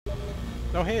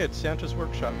Oh hey, it's Santa's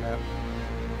workshop map.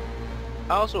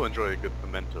 I also enjoy a good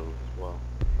pimento as well,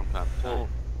 from time to time.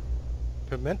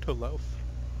 Pimento loaf.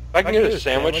 If I can get a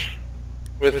sandwich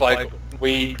with like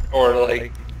wheat or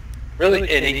like really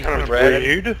any kind of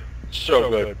bread, so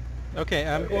good. Okay,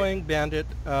 I'm going bandit.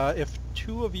 If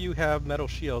 2 of you have metal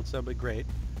shields, that'd be great.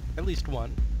 At least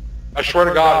 1. I swear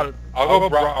to God, I'll go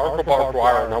barbed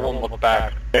wire and I won't look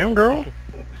back. Damn girl.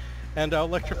 And I'll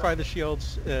electrify the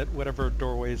shields at whatever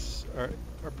doorways are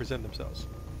present themselves.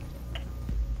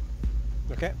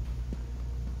 Okay?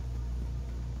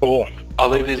 Cool. I'll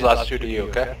leave these last 2 to you,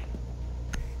 okay?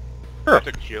 I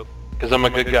took a shield. Because I'm a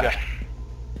good guy.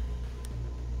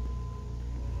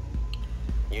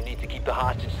 You need to keep the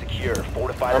hostage secure.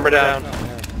 Fortify. Armor down. Oh,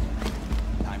 man.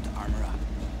 Time to armor up.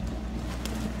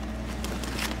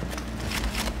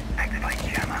 Activate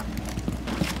jammer.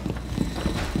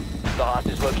 The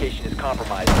hostage location is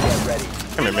compromised. Get ready.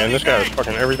 Come here, man. This guy is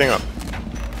fucking everything up.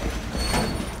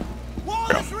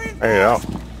 There you go.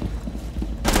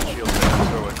 Shield down,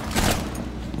 throw it.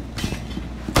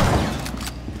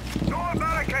 Door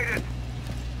barricaded.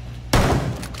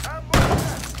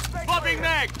 Flopping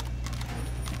mag!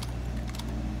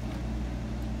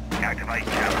 Activate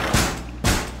jammer.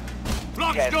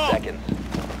 10 seconds.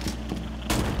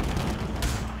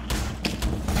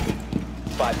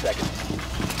 5 seconds.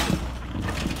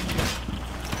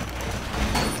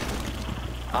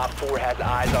 Op 4 has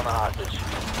eyes on the hostage.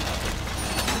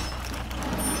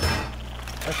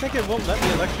 I think it won't let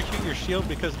me electrocute your shield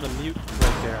because of the mute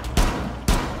right there.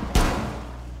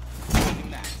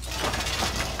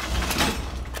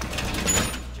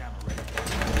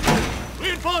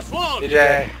 Reinforce wall!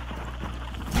 DJ.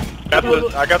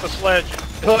 I got the sledge.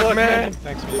 Look, man.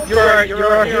 Thanks, mute. You're our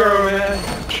hero,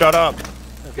 man. Shut up.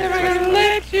 Okay, Never gonna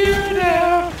let you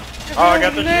down. Oh, I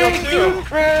got the shield too.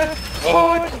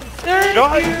 Oh,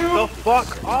 Shut the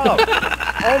fuck up.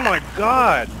 Oh my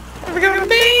god. We're gonna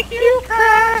make you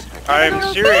cry. I'm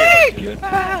serious. You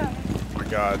Oh my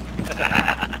god.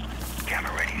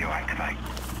 Jammer ready to activate.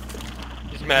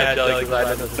 He's mad, Jelly, because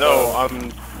I didn't No,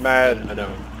 I'm mad I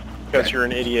know. because you're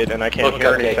an idiot and I can't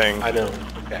hear anything. I know.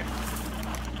 Okay.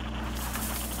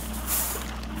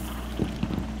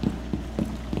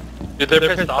 Dude,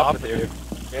 they're pissed off with you.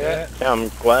 Yeah. Yeah, I'm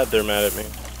glad they're mad at me.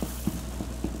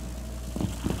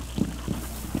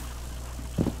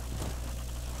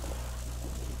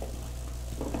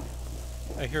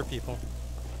 I hear people.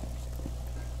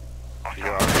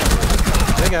 Yeah.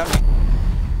 They got me.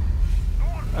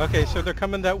 Okay, so they're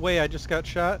coming that way. I just got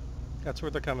shot. That's where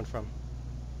they're coming from.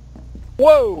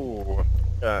 Whoa!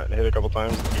 Got hit a couple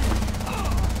times.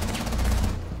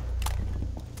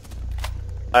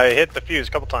 I hit the fuse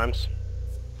a couple times.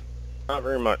 Not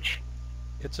very much.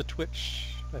 It's a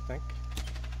twitch, I think.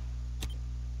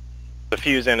 The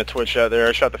fuse and a twitch out there.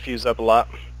 I shot the fuse up a lot.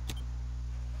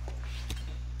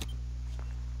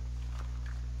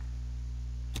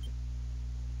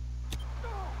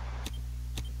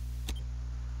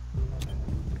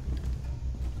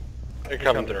 They're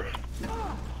coming through.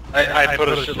 I put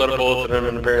a shitload of bullets in them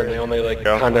and apparently only like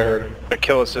Go. kinda hurt. A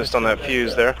kill assist on that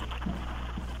fuse there.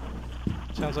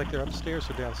 Sounds like they're upstairs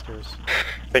or downstairs.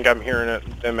 I think I'm hearing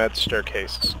them at the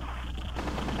staircase.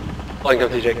 Flank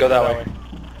up, DJ. Go that way.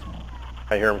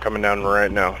 I hear them coming down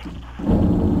right now.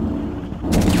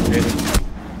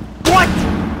 What?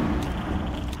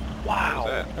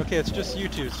 Wow. Okay, it's just you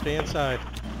two. Stay inside.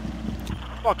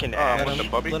 Fucking Let ass. the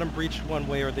bubby? them breach one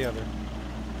way or the other.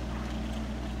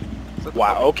 Is that the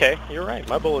Wow, bubby? okay. You're right.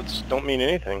 My bullets don't mean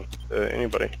anything to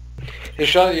anybody. He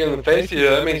shot you in the face,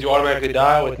 yeah, that means you automatically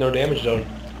die with no damage done.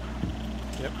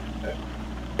 Yep.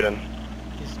 Good.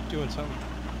 He's doing something.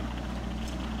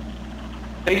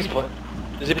 I think he's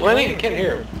is he planning? I can't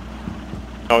hear him.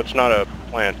 No, it's not a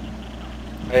plant.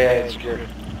 Yeah, it's secure.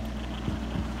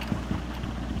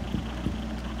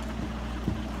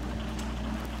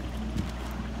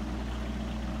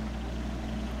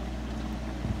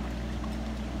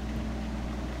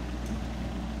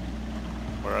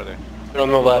 Where are they? They're on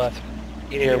the left.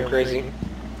 You can hear him crazy.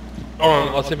 Hold on,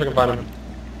 I'll see if I can find him.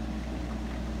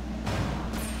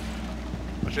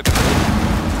 Oh shit.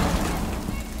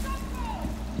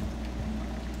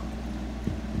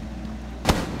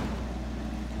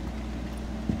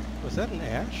 Was that an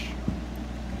Ash?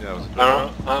 Yeah, it was I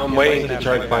don't know. I'm waiting to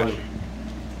try to find him.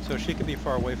 So she could be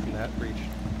far away from that breach.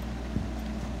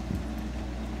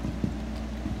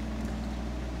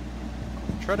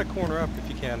 Try to corner up if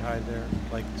you can, hide there,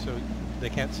 like so they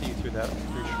can't see you through that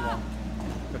breach wall.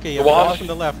 Okay, yeah, The wall? watch from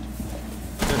the left.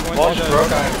 They're going Watch to the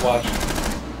broke, I have to watch.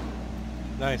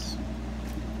 Nice.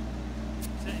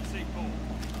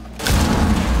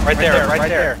 Right there, right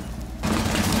there.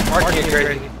 Marking it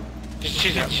crazy.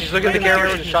 She's looking at the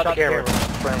camera and shot the camera.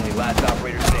 Friendly, last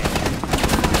operator standing.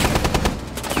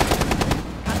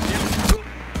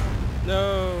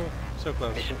 No, so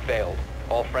close. Mission failed.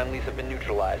 All friendlies have been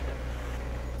neutralized.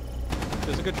 It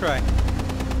was a good try.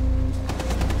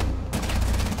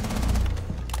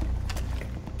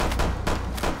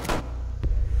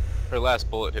 Her last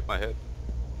bullet hit my head.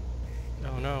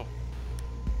 Oh no.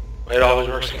 It always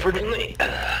works unfortunately.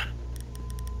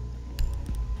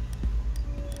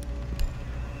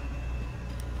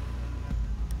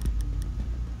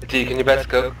 D, can you bet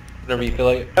scope whenever you feel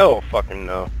like it? Oh, fucking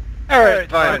no. Alright,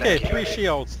 fine. Okay, 3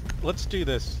 shields. Let's do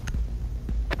this.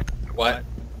 What?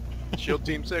 Shield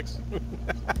Team 6.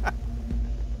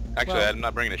 Actually, Well, I'm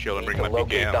not bringing a shield, I'm You need bringing to my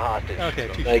locate the PKM. hostage. Okay,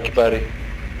 2 Thank you, shields. buddy.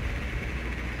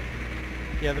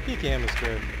 Yeah, the PKM is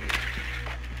good.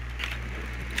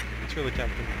 It's really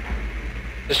tempting.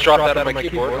 Just drop that on my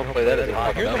keyboard. Hopefully that isn't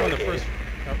Here's the one the located. first...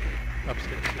 Oh,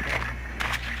 upstairs.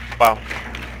 Wow.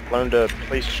 Learn to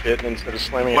place shit instead of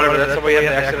slamming Whatever, it. that's the way you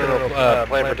have the accidental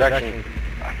plan protection.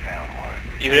 I found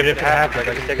one. Even if it happens,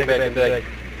 I can take it back and be like,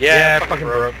 yeah, fucking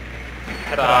broke.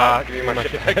 Ta-da, give me my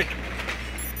shit back.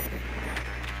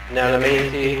 Know what I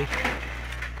mean, T? Know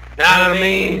what I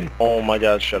mean? Oh my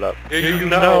god, shut up. You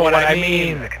know what I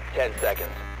mean? 10 seconds.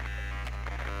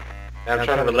 I'm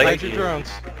trying to relate Hide to your you. drones.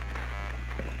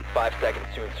 5 seconds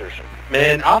to insertion.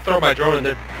 Man, I'll throw my drone in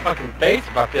their fucking face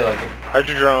if I feel like it. Hide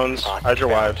your drones, hide your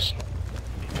wives.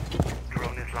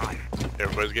 Drone is live.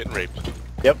 Everybody's getting raped.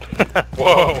 Yep.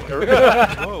 Whoa.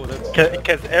 Whoa, that's...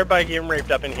 Because everybody getting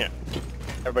raped up in here.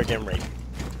 Everybody getting raped.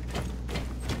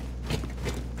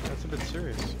 That's a bit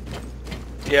serious.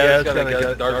 Yeah, it's gonna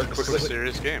get dark This is a quickly.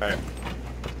 serious game. Alright.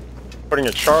 Putting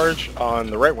a charge on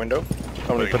the right window.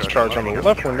 Somebody puts a charge on the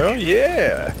left window.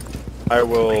 Yeah. I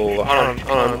will... Hold on.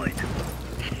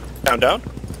 Down?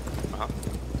 Uh-huh.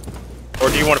 Or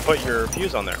do you want to put your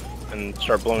fuse on there and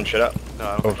start blowing shit up? No,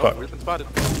 I don't Oh, fuck. we've been spotted.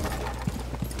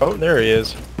 Oh, there he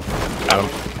is. Got him.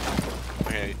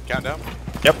 Okay, countdown.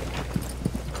 Yep.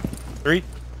 3,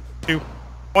 2,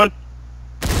 1.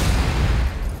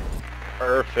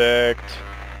 Perfect.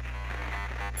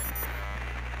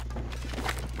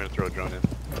 I'm gonna throw a drone in.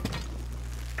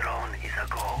 Drone is a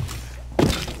go.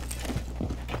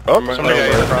 Oh, somebody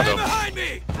got hit across. Behind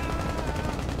me!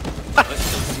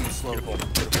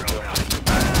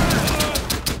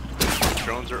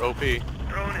 Drones are OP.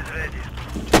 Drone is ready.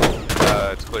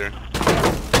 It's clear.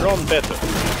 Drone better.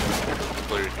 It's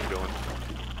clear, keep going.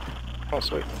 Oh,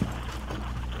 sweet.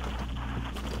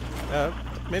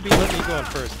 Maybe let me go in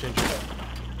first, Ginger.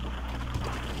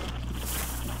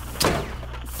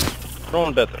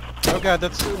 Drone better. Oh god,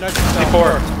 that's nice.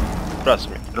 C4. Trust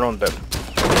me, drone better.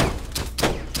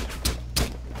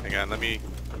 Hang on, let me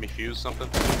fuse something.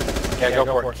 Yeah, go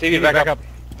for it. CV, back up.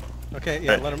 Okay,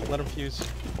 yeah, Right. let him fuse.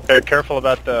 Okay, careful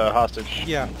about the hostage.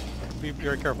 Yeah, be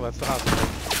very careful. That's the hostage.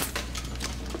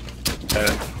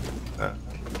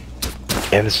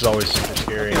 Yeah, this is always super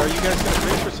scary. Okay, are you guys gonna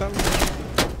breach or something?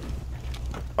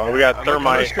 Oh, we got I'm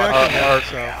thermite. distracted now,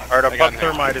 so... Alright, our I got buck an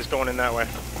thermite is going in that way.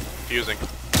 Fusing.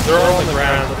 They're all on the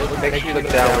ground, so make sure you look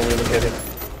down when you look at it.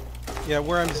 Yeah,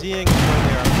 where I'm Zing is where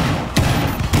they are.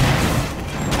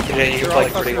 Yeah, you They're can all play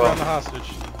pretty clustered well. around the hostage.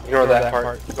 Ignore that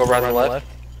part. Go around the left.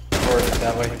 Or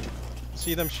that way.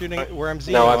 See them shooting where I'm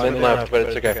Zing? No, I'm in left, but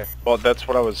it's okay. Well, that's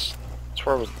what I was... That's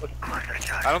where I was looking. Cluster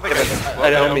charge. I don't think I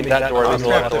don't mean that door, I mean the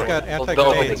left door. They've got The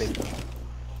anti-grenades. opening.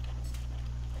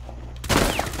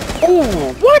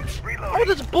 Ooh, what? Reloading.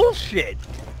 That's bullshit.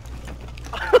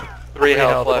 3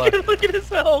 health left. Look at his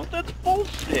health. That's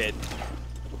bullshit.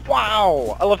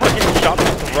 Wow. I love how getting shot in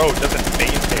the throat doesn't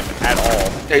phase him at all.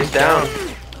 He's down.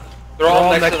 They're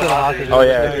all next to the hostage. Oh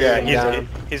yeah, Down.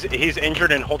 he's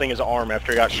injured and holding his arm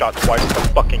after he got shot twice in the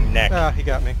fucking neck. Ah, he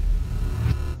got me.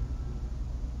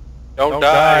 Don't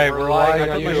die, we're I relying put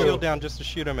on my you. shield down just to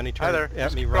shoot him, and he turned there. at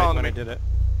Just me keep right following when I me. did it.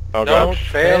 Oh Don't god.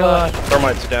 fail us.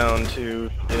 Thermite's down to...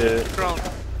 Drone.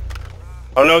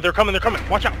 Oh no, they're coming,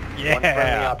 Watch out. One friendly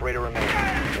Yeah. operator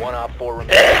remains. One op 4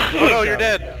 remains. Oh no, you're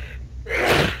dead.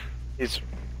 He's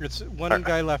It's one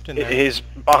guy left in there. he's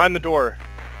behind the door.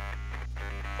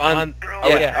 On.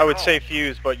 I would say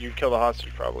fuse, but you'd kill the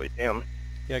hostage probably. Damn.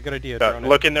 Yeah, good idea. Drone it.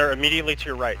 Look in there immediately to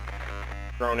your right.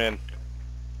 Thrown in.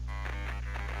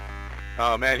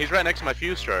 Oh man, he's right next to my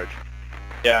fuse charge.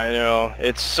 Yeah, I know.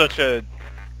 It's such a...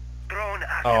 Drone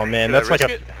Oh man, Should I that's like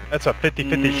risk a... That's a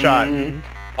 50-50 shot.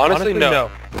 Honestly,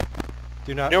 no.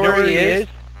 Do not. You know where he is?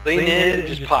 Lean in and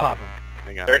just pop him.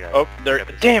 Hang on, I There, got it. oh, I there. got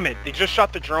this. Damn it! They just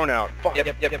shot the drone out. Fuck.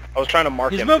 Yep. I was trying to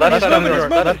mark He's him. moving. Left He's side of moving. the He's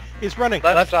door, moving. left- He's running.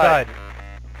 Left side.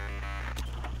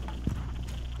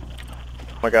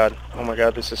 Oh my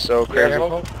god, this is so crazy.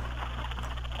 Careful.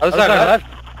 Other side.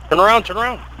 Turn around, turn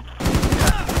around.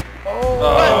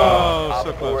 Oh,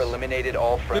 so Op 4 close. eliminated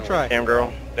all Good friendlies. try. Damn,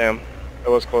 girl. Damn. That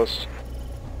was close.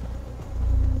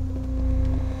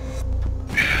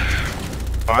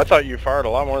 Oh, I thought you fired a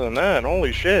lot more than that.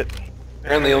 Holy shit.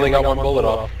 Apparently only got one bullet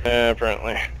off. Yeah,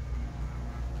 apparently.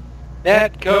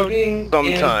 Net coding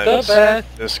Sometimes is the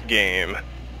best. this game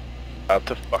about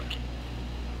to fuck you.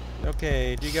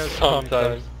 Okay, do you guys...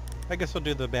 Sometimes. I guess we'll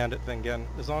do the bandit thing again,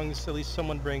 as long as at least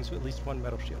someone brings at least one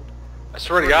metal shield. I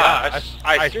swear to God,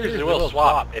 I seriously will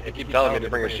swap if you keep telling me to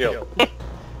bring a shield.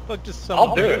 Look, just someone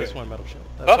I'll do bring it. at least one metal shield.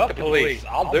 That's Fuck all. the police.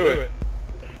 I'll do it.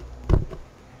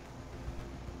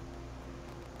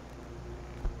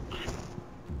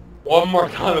 One more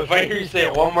time. If I hear you say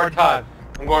it one more time,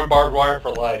 I'm going barbed wire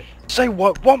for life. Say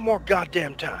what? One more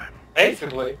goddamn time.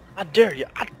 Basically. I dare you.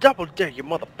 I double dare you,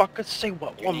 motherfucker. Say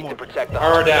what? You One need more. to protect the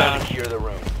Power hostage down. and secure the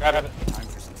room. Grab it.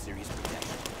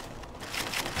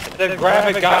 I said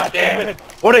grab it, goddammit.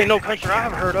 What ain't no country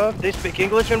I've heard of? They speak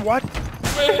English and what?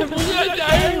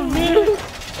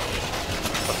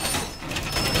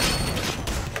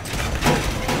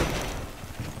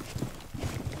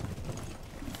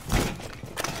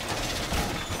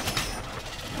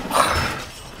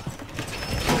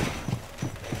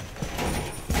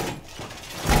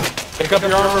 Pick up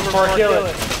your armor before I kill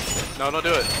it. No, don't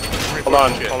do it. Hold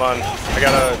on, hold on. I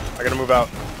gotta move out.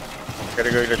 I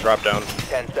gotta go get a drop down.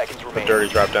 10 seconds A remaining. dirty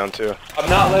drop down too. I'm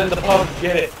not letting the pub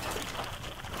get it.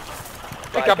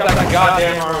 Pick up that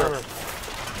goddamn armor.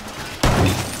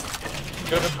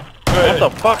 Good. What the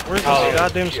fuck? Where's this Oh,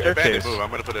 goddamn Bandit, staircase? move. I'm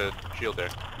gonna put a shield there.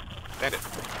 Bandit.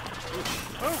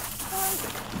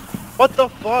 What the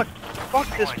fuck?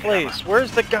 Fuck this place.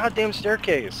 Where's the goddamn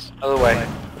staircase? Other way.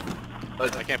 I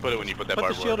can't put it when you put that Put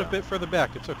the barbed wire shield a down. bit further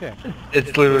back, it's okay.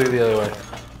 It's literally the other way.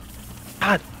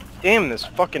 God damn this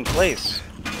fucking place.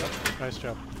 Nice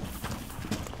job.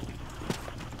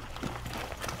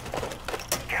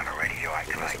 Camera radio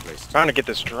activated. Trying to get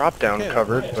this drop down Okay.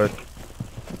 covered, but...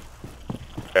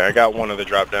 Okay, I got one of the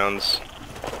drop downs.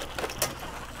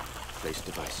 Place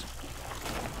device.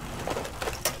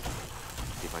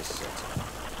 Device set.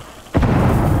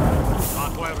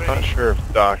 Not sure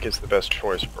if Doc is the best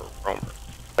choice for Romer.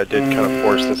 I did kind of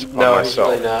force this upon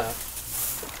myself. Really not.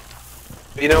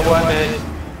 But you know what, man?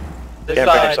 This Can't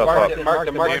pick side, yourself mark up. it, mark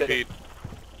it, mark it. Pete.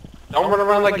 Don't run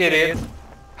around like idiots.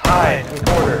 Hide in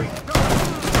corners.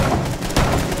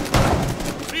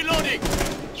 Reloading!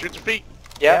 Shoot your feet.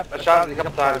 Yep, I shot it a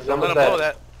couple times. I'm Let him dead. blow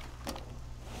that.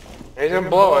 He's gonna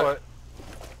blow it.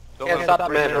 Don't Can't let stop him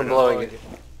the man from blowing it.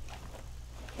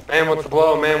 Man wants to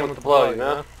blow, man wants to blow, you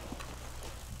know?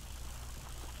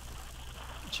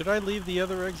 Should I leave the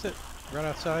other exit? Run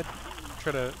outside?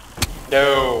 Try to...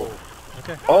 No.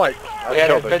 Okay. Oh, I We had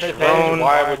killed a a bitch advantage. drone,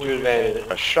 Why would you advantage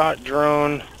it? a shot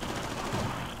drone.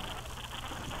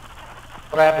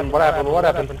 What happened? What happened? What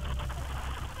happened?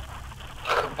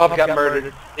 Pup got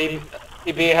murdered.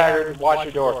 TB Haggard, watch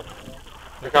your door.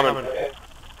 They're coming.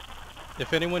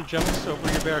 If anyone jumps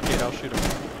over your barricade, I'll shoot him.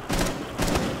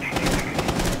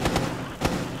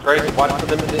 Grace, watch for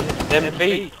them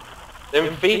feet.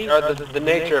 Them feet are the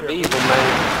nature of evil, man.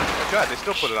 Oh god, they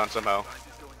still put it on somehow.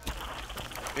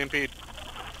 Impede.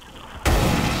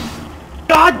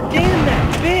 God damn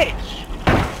that bitch!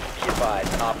 Be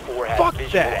advised, Op 4 has Fuck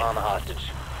visual that. on the hostage.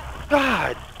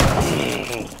 God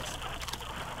dang.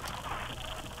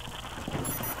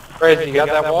 Grace, you got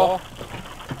that wall?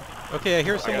 Okay, I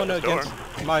hear someone this door.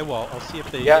 against my wall. I'll see if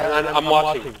they... Yeah, and I'm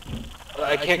watching.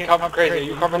 I can't cover Crazy. Are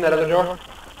you covering that other door?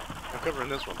 I'm covering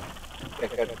this one.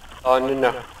 Okay, good. Oh, no.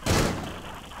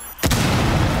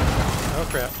 Oh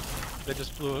crap. They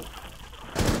just blew it.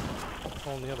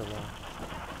 Hole in the other wall.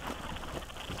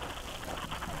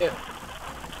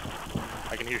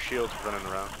 I can hear shields running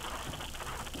around.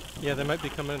 Yeah, they might be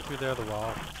coming in through the other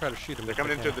wall. I'll try to shoot them. They're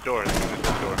coming into the door. They're coming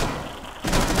into the door.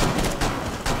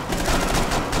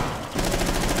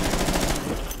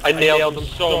 I nailed them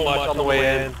so much on the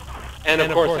way in. And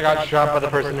of course I got shot by the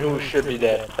person who should be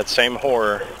dead. That same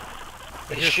horror.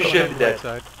 She should be dead.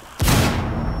 Right side.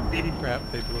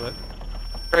 Crap, they blew it.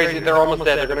 Crazy, they're almost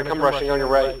dead. They're gonna come rushing on your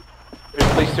right.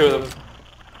 There's at least two of them.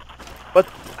 But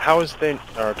how is they...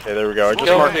 Okay, there we go. I just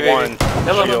Kill marked me, baby. one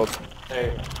Kill him. shield.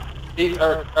 Hey.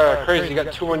 Crazy, you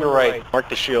got two on your right. Mark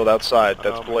the shield outside.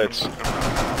 That's Blitz.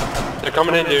 They're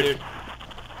coming in, dude.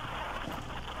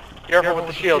 Careful with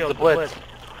the shields, the blitz.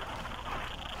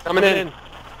 Coming in.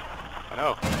 I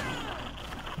know.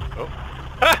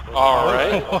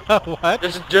 Alright. What?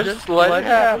 Just let it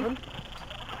happen.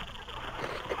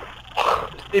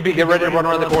 CB, get ready to run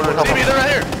around the corner and help CB, him. they're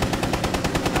right here!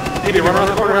 Stevie, run around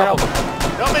the corner, help.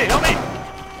 Help me, help me!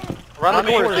 Run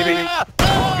the corner, Stevie. Ah!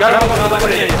 You got him on the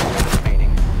way.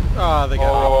 Remaining. Oh, they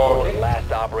got Oh,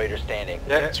 Last operator standing.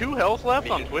 yeah. 2 health left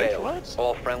on Mission Twitch? failed. What?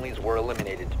 All friendlies were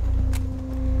eliminated.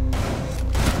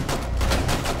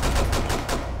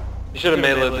 You should have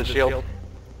made the shield.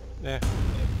 Yeah.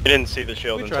 You didn't see the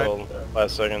shield We tried. until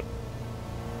last second.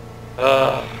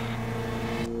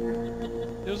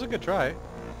 It was a good try. It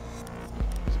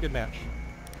was a good match.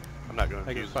 I'm not going I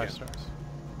to give use 5 again. stars.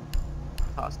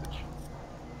 Hostage.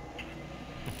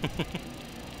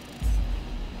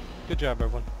 Good job,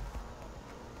 everyone.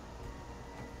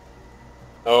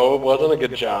 No, it wasn't a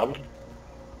good job.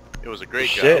 It was a great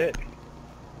Shit. job.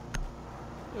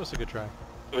 It was a good try.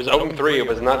 It was 0-3, it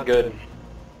was not good.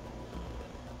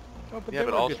 Oh, but Yeah, they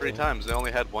but were a all good 3 team. times they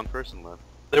only had 1 person left.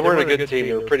 They weren't a good team,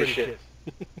 they were pretty shit.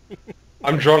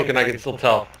 I'm drunk and I can still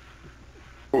tell.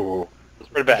 Ooh, it's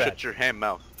pretty bad. Shut your ham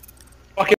mouth.